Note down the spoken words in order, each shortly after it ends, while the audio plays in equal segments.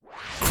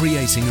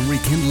Creating and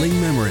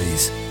rekindling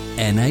memories.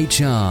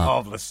 NHR.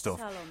 Marvellous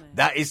stuff.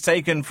 That is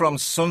taken from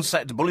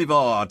Sunset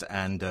Boulevard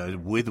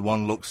and With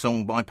One Look,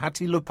 sung by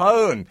Patti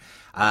LuPone.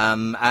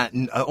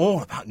 And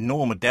all about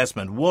Norma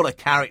Desmond. What a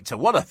character.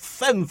 What a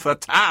femme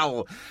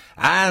fatale.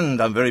 And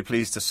I'm very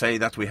pleased to say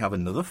that we have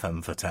another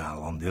femme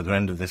fatale on the other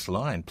end of this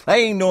line.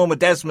 Playing Norma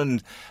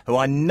Desmond, who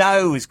I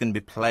know is going to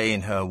be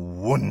playing her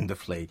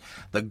wonderfully.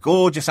 The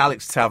gorgeous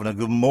Alex Tavener.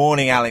 Good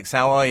morning, Alex.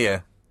 How are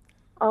you?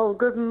 Oh,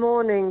 good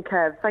morning,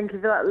 Kev. Thank you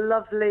for that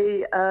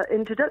lovely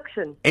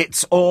introduction.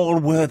 It's all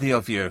worthy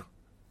of you,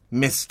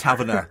 Miss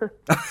Tavener.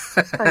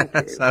 Thank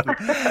you. So,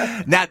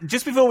 now,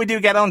 just before we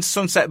do get on to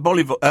Sunset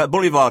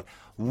Boulevard,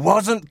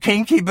 wasn't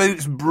Kinky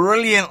Boots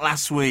brilliant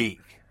last week?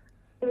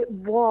 It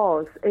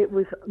was. It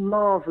was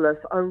marvellous.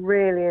 I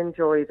really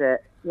enjoyed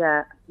it.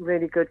 Yeah,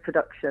 really good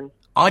production.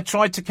 I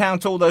tried to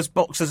count all those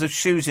boxes of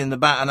shoes in the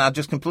back and I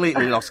just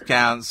completely lost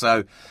count,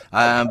 so,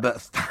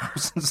 but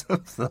thousands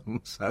of them,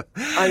 so.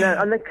 I know,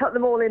 and they cut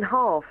them all in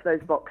half,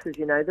 those boxes,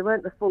 you know, they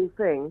weren't the full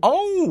thing.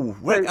 Oh,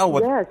 right.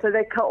 Yeah, so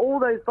they cut all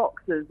those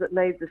boxes that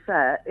made the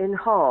set in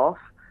half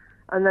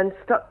and then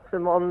stuck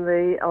them on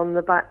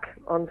the back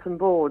on some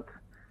boards.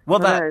 Well,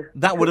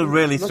 that would have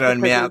really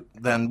thrown me out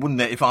then, wouldn't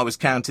it, if I was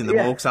counting them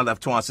all, because I'd have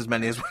twice as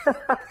many as well.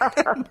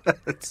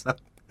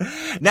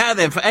 Now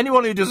then, for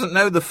anyone who doesn't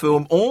know the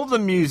film or the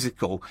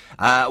musical,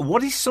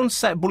 what is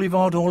Sunset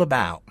Boulevard all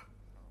about?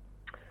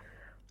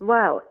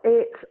 Well,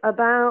 it's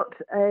about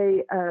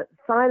a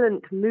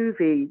silent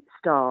movie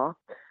star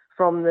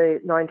from the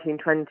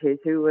 1920s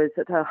who was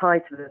at her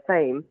height of her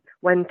fame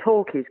when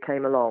talkies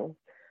came along.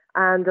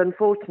 And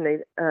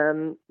unfortunately,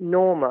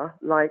 Norma,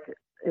 like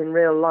in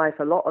real life,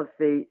 a lot of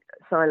the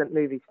silent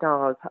movie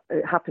stars,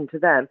 it happened to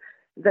them,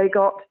 they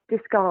got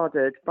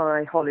discarded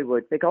by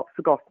Hollywood. They got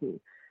forgotten.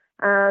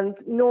 And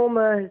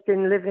Norma has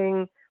been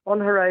living on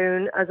her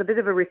own as a bit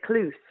of a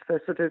recluse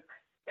for sort of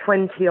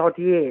 20-odd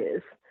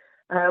years,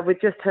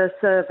 with just her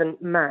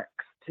servant Max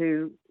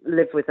to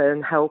live with her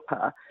and help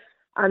her.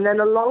 And then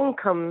along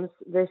comes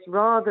this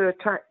rather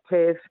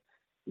attractive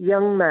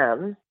young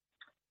man,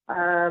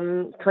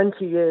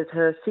 20 years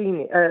her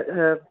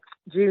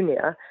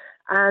junior,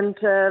 and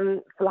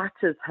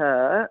flatters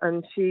her,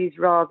 and she's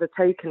rather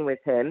taken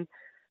with him.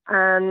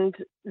 And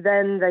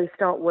then they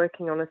start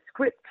working on a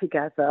script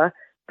together,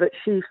 but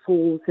she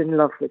falls in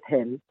love with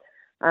him.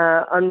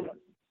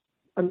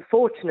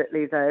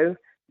 Unfortunately, though,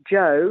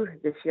 Joe,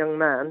 this young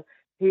man,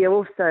 he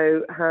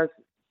also has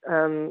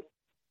an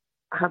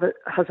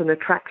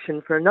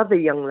attraction for another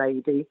young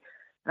lady,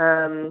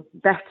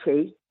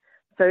 Betty.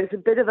 So it's a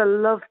bit of a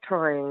love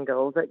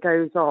triangle that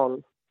goes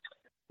on.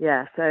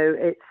 Yeah, so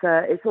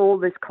it's all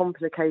this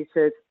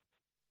complicated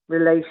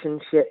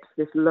relationships,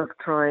 this love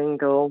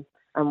triangle,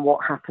 and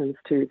what happens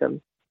to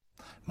them.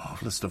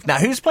 Marvellous stuff. Now,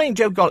 who's playing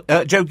Joe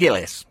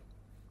Gillis?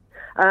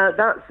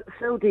 That's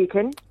Phil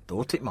Deakin.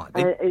 Thought it might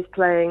be. Is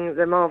playing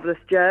the marvellous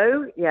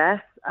Joe, yes.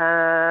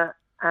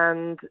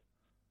 And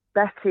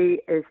Betty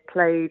is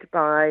played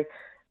by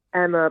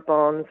Emma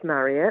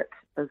Barnes-Marriott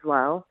as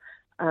well.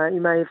 You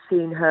may have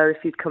seen her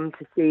if you'd come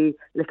to see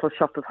Little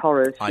Shop of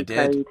Horrors. I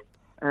did. Played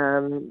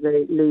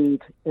the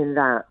lead in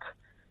that.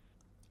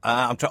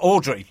 I'm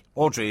trying.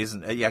 Audrey,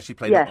 isn't it? Yeah, she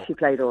played. Yes, she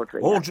played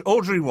Audrey.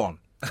 Audrey won.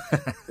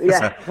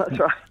 Yes, that's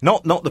right.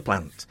 Not the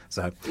plant.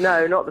 So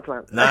no, not the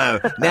plant.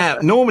 No. Now,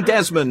 Norma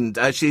Desmond,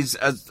 she's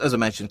as I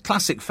mentioned,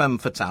 classic femme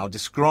fatale,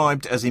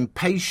 described as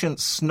impatient,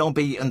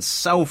 snobby, and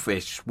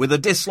selfish, with a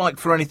dislike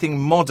for anything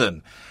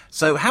modern.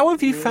 So, how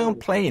have you found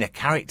playing a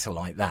character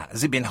like that?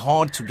 Has it been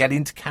hard to get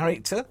into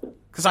character?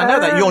 Because I know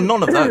that you're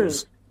none of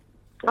those.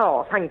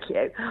 Oh, thank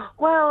you.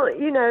 Well,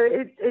 you know,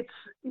 it's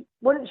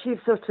once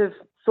you've sort of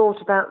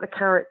thought about the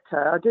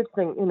character, I did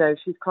think, you know,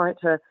 she's quite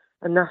a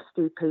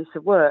nasty piece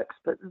of work.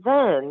 But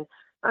then,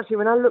 actually,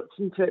 when I looked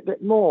into it a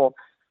bit more,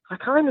 I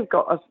kind of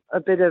got I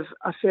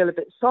feel a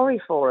bit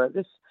sorry for her.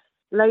 This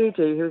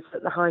lady who's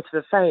at the height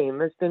of her fame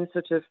has been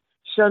sort of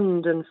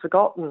shunned and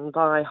forgotten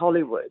by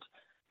Hollywood.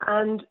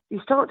 And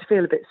you start to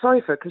feel a bit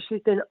sorry for her because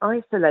she's been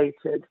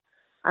isolated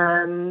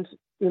and,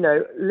 you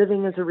know,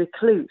 living as a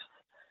recluse.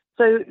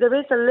 So there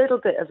is a little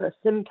bit of a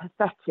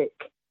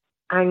sympathetic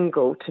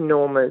angle to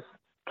Norma's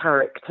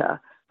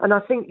character. And I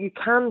think you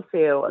can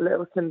feel a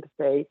little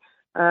sympathy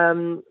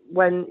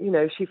when, you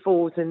know, she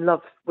falls in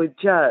love with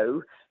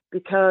Joe,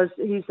 because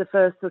he's the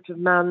first sort of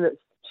man that's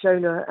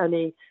shown her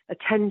any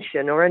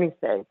attention or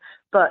anything.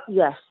 But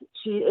yes,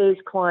 she is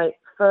quite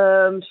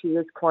firm. She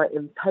is quite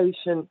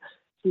impatient.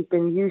 She's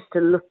been used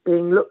to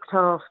being looked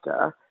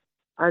after,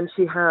 and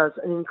she has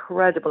an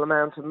incredible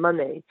amount of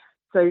money.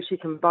 So she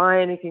can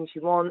buy anything she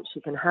wants.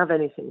 She can have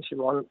anything she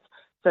wants.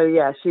 So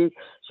yeah, she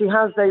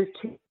has those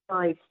two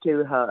sides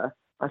to her,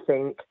 I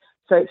think.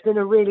 So it's been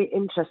a really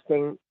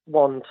interesting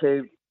one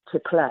to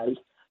play,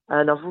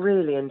 and I've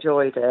really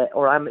enjoyed it,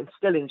 or I'm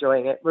still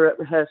enjoying it. We're at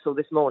rehearsal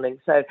this morning,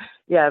 so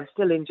yeah, I'm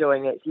still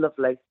enjoying it. It's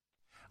lovely.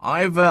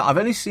 I've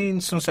only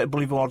seen Sunset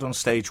Boulevard on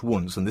stage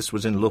once, and this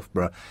was in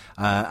Loughborough.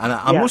 And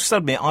I must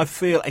admit, I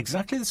feel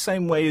exactly the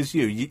same way as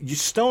you. You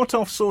start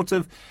off sort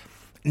of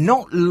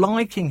not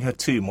liking her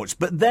too much.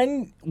 But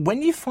then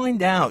when you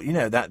find out,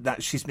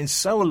 that she's been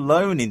so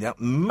alone in that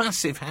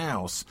massive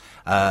house,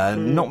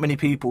 not many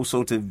people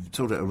sort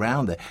of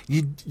around there,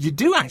 you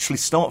do actually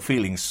start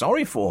feeling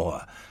sorry for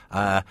her.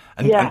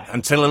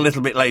 Until a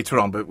little bit later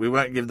on, but we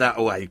won't give that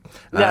away.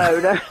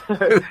 No.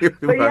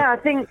 But yeah, I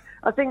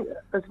think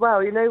as well,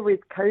 with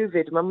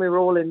COVID, when we were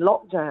all in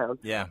lockdown,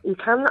 you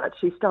can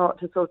actually start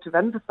to sort of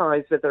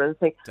empathise with her and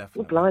think,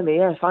 oh, blimey,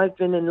 if I'd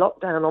been in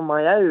lockdown on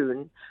my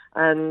own,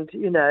 and,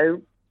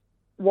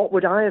 what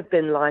would I have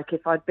been like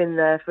if I'd been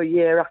there for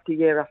year after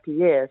year after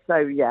year? So,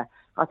 yeah,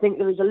 I think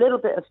there was a little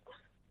bit of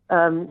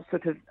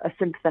sort of a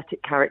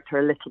sympathetic character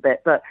a little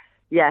bit, but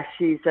yes,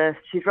 she's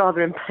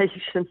rather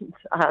impatient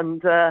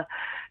and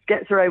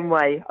gets her own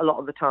way a lot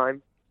of the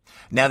time.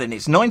 Now then,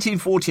 it's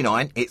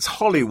 1949, it's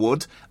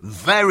Hollywood,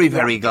 very,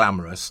 very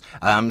glamorous.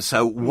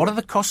 So what are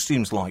the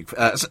costumes like,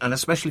 and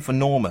especially for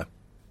Norma?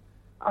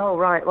 Oh,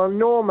 right. Well,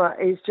 Norma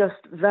is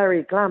just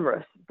very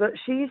glamorous, but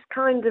she's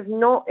kind of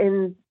not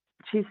in...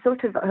 She's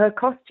sort of... Her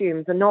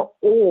costumes are not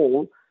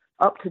all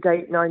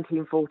up-to-date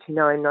 1949,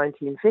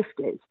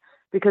 1950s,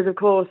 because, of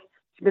course,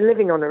 she's been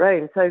living on her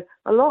own. So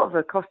a lot of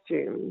her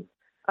costumes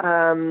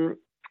are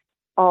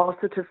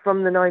sort of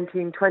from the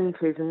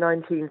 1920s and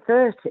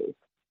 1930s.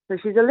 So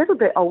she's a little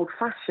bit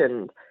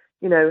old-fashioned,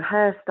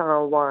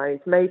 hairstyle-wise,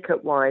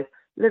 makeup-wise,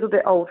 a little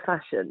bit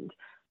old-fashioned,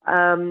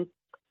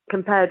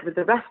 compared with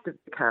the rest of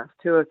the cast,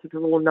 who are sort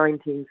of all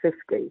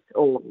 1950s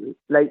or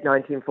late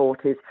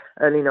 1940s,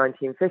 early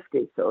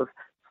 1950s sort of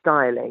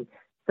styling.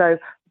 So,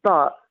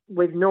 but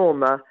with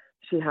Norma,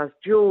 she has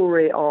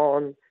jewellery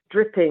on,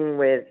 dripping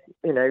with,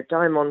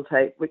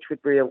 diamante, which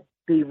would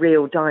be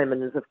real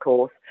diamonds, of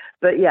course.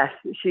 But yes,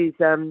 she's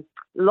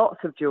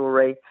lots of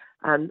jewellery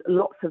and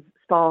lots of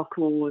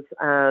sparkles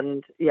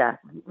and,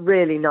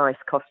 really nice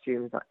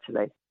costumes,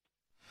 actually.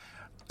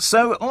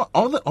 So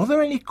are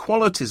there any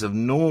qualities of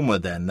Norma,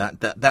 then,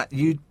 that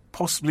you'd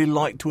possibly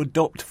like to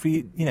adopt for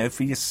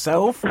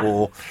yourself?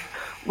 Or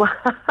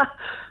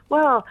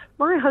Well,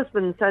 my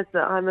husband says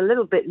that I'm a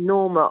little bit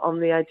Norma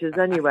on the edges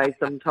anyway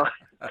sometimes.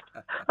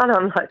 And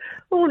I'm like,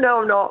 oh,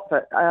 no, I'm not.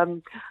 But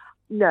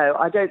no,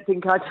 I don't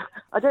think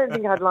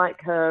I'd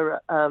like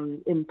her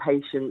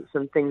impatience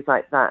and things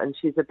like that. And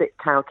she's a bit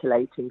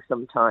calculating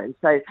sometimes.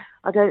 So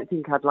I don't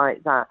think I'd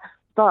like that.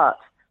 But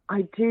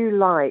I do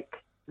like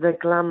the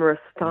glamorous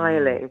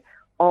styling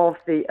of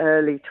the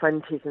early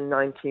 20s and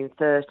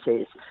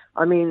 1930s.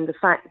 I mean, the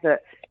fact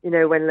that,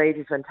 when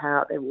ladies went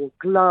out, they wore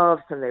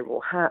gloves and they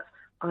wore hats.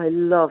 I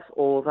love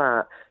all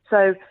that.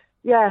 So,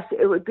 yes,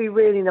 it would be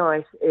really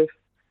nice if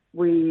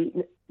we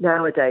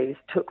nowadays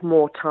took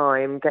more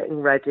time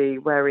getting ready,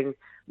 wearing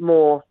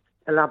more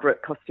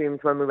elaborate costumes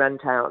when we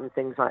went out and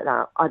things like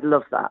that. I'd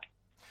love that.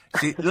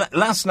 See,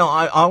 last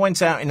night I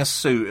went out in a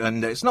suit,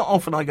 and it's not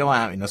often I go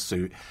out in a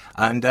suit,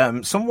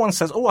 and someone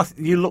says, oh,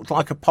 you look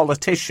like a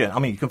politician. I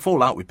mean, you can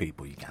fall out with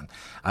people, you can.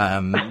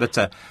 But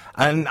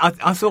and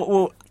I thought,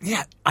 well,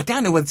 yeah, I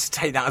don't know whether to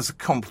take that as a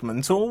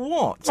compliment or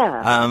what.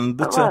 Yeah. I mean,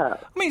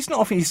 it's not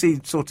often you see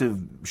sort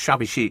of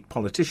shabby chic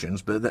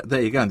politicians, but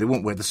there you go, and they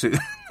won't wear the suit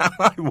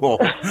I wore.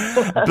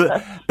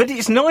 But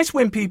it's nice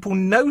when people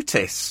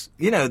notice,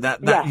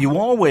 that you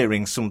are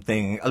wearing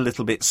something a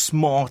little bit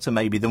smarter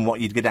maybe than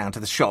what you'd get down to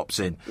the shops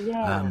in.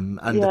 Yeah, and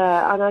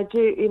I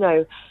do,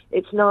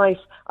 it's nice.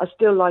 I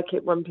still like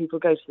it when people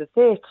go to the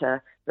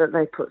theatre that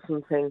they put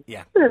something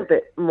a little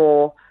bit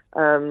more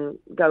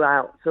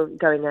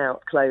going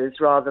out clothes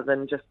rather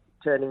than just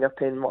turning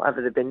up in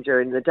whatever they've been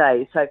during the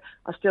day. So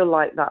I still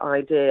like that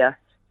idea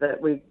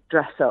that we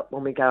dress up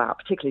when we go out,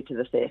 particularly to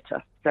the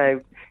theatre.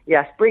 So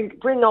yes,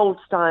 bring old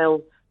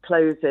style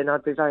clothes in.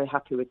 I'd be very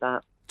happy with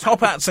that.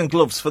 Top hats and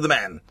gloves for the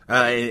men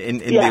in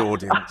the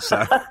audience.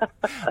 So.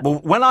 Well,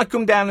 when I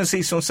come down and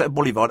see Sunset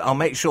Boulevard, I'll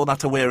make sure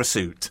that I wear a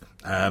suit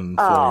for you.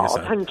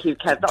 So. Thank you,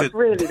 Kev. That's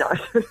really nice.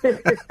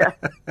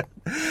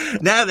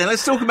 Now then,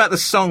 let's talk about the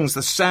songs, the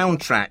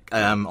soundtrack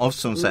of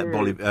Sunset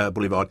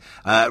Boulevard,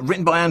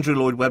 written by Andrew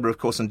Lloyd Webber, of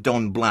course, and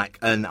Don Black.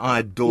 And I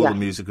adore the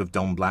music of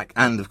Don Black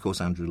and, of course,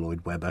 Andrew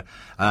Lloyd Webber.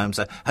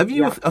 So have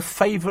you a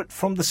favourite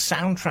from the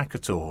soundtrack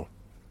at all?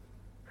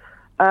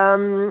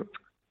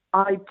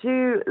 I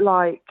do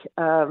like,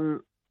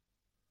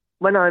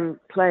 when I'm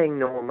playing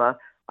Norma,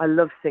 I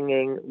love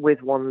singing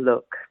With One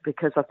Look,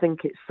 because I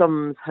think it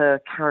sums her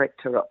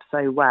character up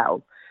so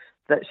well,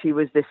 that she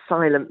was this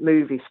silent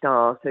movie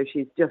star. So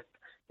she's just,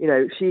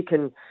 she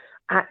can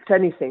act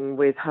anything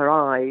with her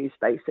eyes,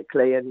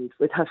 basically, and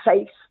with her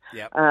face.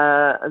 Yep.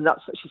 And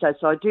that's what she says.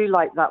 So I do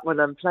like that when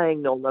I'm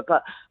playing Norma,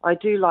 but I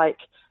do like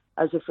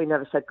As If We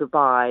Never Said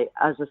Goodbye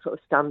as a sort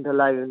of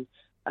standalone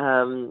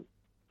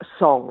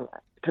song,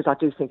 because I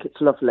do think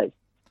it's lovely.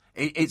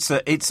 It's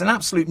an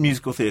absolute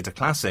musical theatre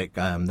classic,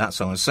 that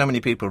song, and so many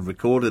people have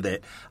recorded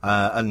it.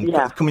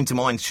 Coming to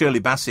mind, Shirley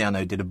Bassey, I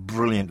know, did a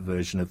brilliant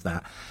version of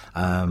that.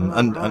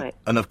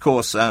 And of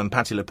course,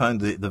 Patti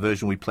LuPone, the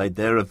version we played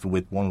there of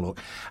With One Look.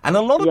 And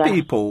a lot of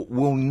people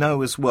will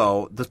know as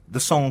well the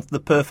song The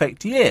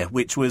Perfect Year,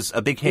 which was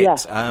a big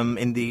hit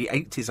in the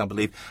 80s, I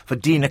believe, for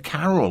Dina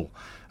Carroll.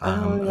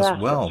 as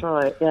well. That's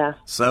right, yeah.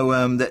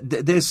 So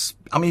there's,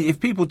 I mean, if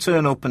people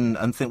turn up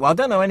and think, well, I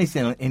don't know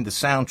anything in the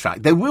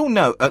soundtrack, they will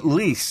know at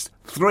least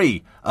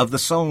 3 of the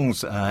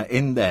songs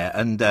in there,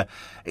 and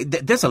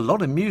there's a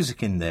lot of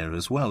music in there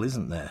as well,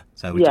 isn't there?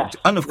 So, yes,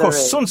 and of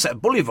course,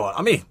 Sunset Boulevard.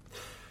 I mean,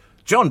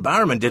 John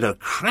Barrowman did a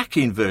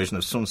cracking version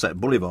of Sunset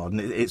Boulevard,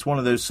 and it's one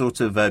of those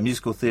sort of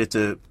musical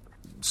theatre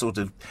sort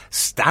of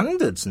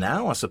standards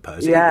now, I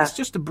suppose. Yeah. It's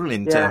just a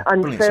brilliant,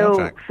 and brilliant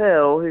soundtrack.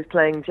 Phil, who's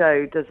playing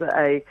Joe, does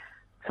a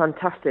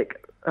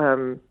fantastic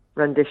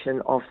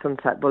rendition of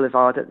Sunset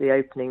Boulevard at the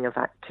opening of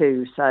Act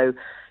 2. So,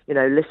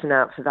 listen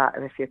out for that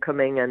if you're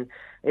coming, and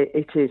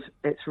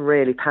it's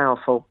really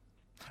powerful.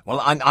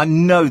 Well, I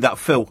know that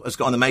Phil has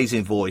got an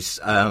amazing voice.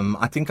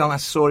 I think I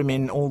saw him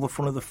in All the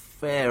Fun of the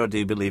Fair, I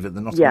do believe, at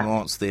the Nottingham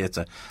Arts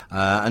Theatre.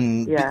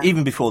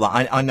 Even before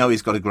that, I know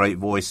he's got a great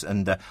voice,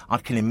 and I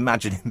can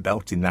imagine him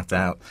belting that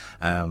out,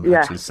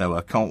 actually. So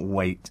I can't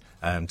wait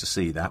to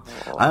see that.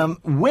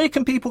 Where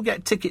can people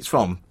get tickets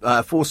from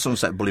for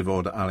Sunset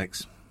Boulevard,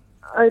 Alex?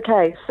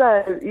 Okay,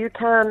 so you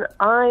can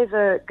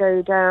either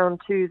go down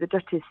to the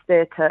Duchess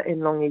Theatre in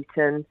Long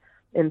Eaton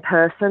in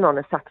person on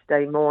a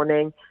Saturday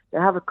morning. They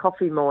have a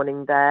coffee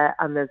morning there,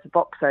 and there's a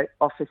box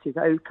office is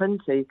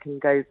open, so you can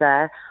go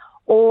there.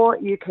 Or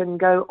you can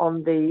go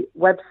on the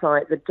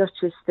website, the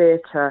Duchess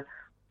Theatre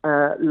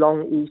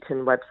Long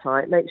Eaton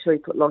website. Make sure you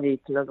put Long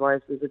Eaton, otherwise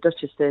there's a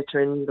Duchess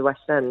Theatre in the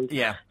West End.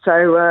 Yeah.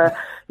 So,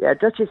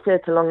 Duchess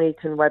Theatre Long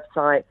Eaton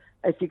website.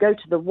 If you go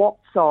to the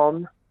What's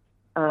On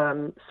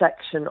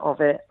section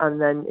of it, and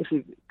then if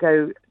you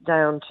go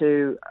down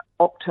to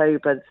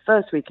October, the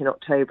first week in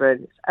October,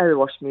 it's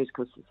Erewash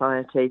Musical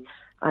Society,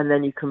 and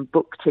then you can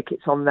book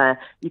tickets on there.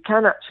 You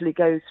can actually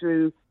go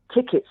through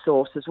Ticket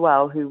Source as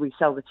well, who we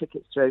sell the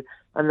tickets through,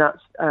 and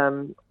that's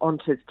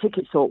onto the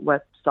Ticket Source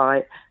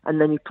website,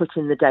 and then you put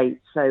in the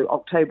dates, so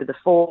October the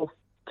 4th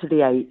to the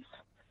 8th,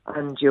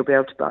 and you'll be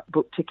able to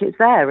book tickets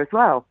there as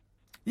well.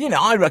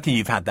 I reckon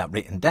you've had that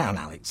written down,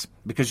 Alex,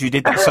 because you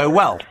did that so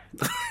well.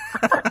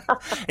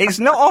 It's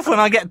not often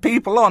I get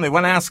people on who,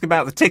 when I ask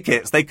about the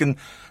tickets, they can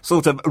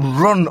sort of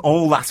run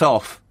all that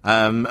off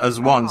as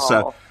one.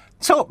 So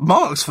top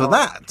marks for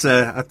that,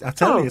 I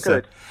tell you.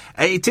 Good. So.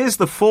 It is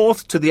the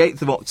 4th to the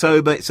 8th of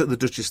October. It's at the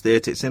Duchess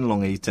Theatre. It's in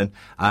Long Eaton.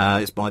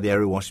 It's by the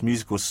Erewash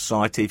Musical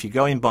Society. If you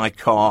go in by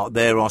car,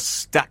 there are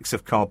stacks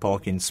of car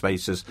parking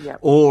spaces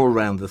all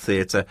around the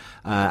theatre.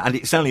 And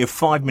it's only a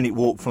 5-minute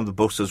walk from the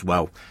bus as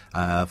well,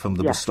 from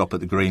the bus stop at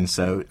the Green.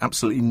 So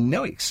absolutely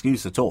no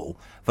excuse at all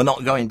for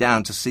not going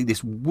down to see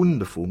this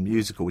wonderful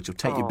musical, which will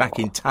take you back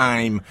in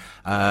time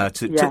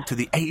to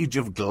the age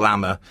of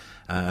glamour,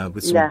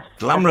 with some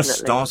glamorous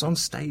stars on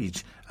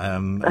stage.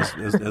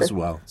 As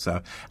well.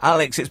 So,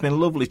 Alex, it's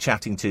been lovely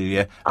chatting to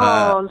you.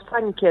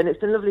 Thank you. And it's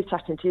been lovely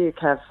chatting to you,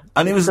 Kev.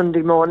 And it was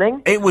Sunday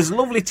morning. It was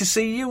lovely to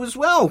see you as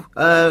well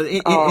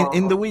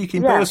in the week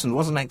in person.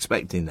 Wasn't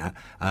expecting that.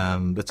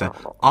 But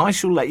I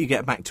shall let you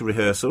get back to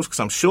rehearsals, because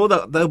I'm sure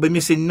that they'll be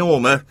missing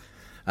Norma.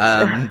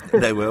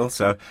 They will.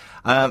 So,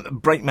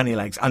 break many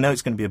legs. I know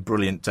it's going to be a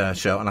brilliant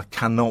show, and I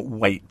cannot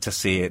wait to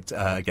see it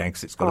again,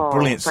 because it's got a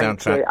brilliant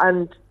soundtrack. You.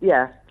 And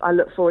I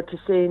look forward to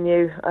seeing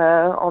you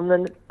on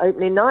the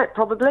opening night,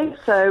 probably.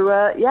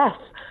 So yes,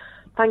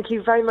 thank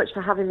you very much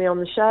for having me on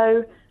the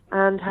show,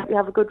 and hope you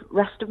have a good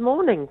rest of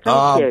morning.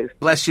 Thank you.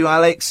 Bless you,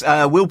 Alex.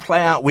 We'll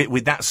play out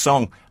with that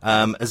song,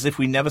 As If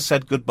We Never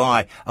Said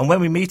Goodbye, and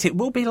when we meet, it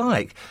will be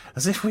like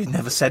as if we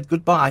never said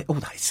goodbye. Oh,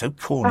 that's so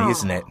corny,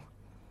 isn't it?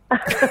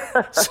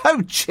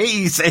 So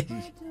cheesy.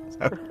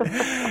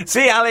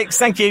 See you, Alex.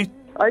 Thank you.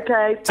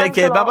 Okay. Take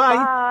care.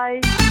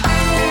 Bye-bye. Bye.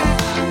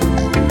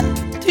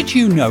 Did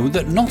you know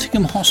that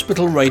Nottingham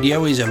Hospital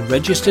Radio is a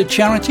registered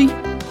charity?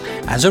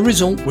 As a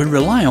result, we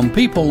rely on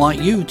people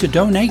like you to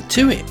donate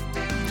to it.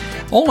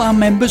 All our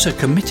members are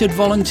committed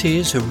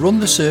volunteers who run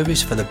the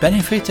service for the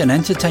benefit and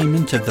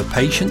entertainment of the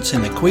patients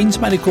in the Queen's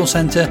Medical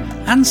Centre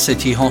and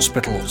city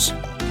hospitals.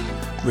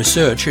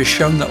 Research has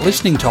shown that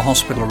listening to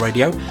hospital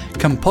radio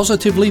can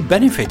positively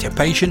benefit a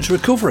patient's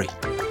recovery,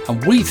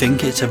 and we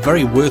think it's a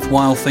very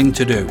worthwhile thing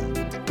to do.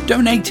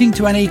 Donating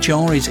to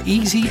NHR is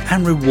easy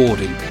and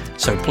rewarding,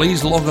 so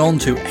please log on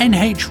to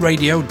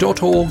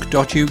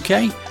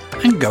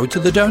nhradio.org.uk and go to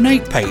the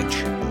donate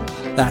page.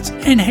 That's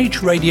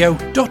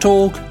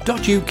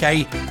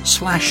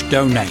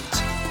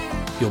nhradio.org.uk/donate.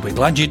 You'll be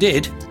glad you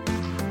did,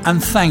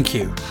 and thank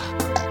you.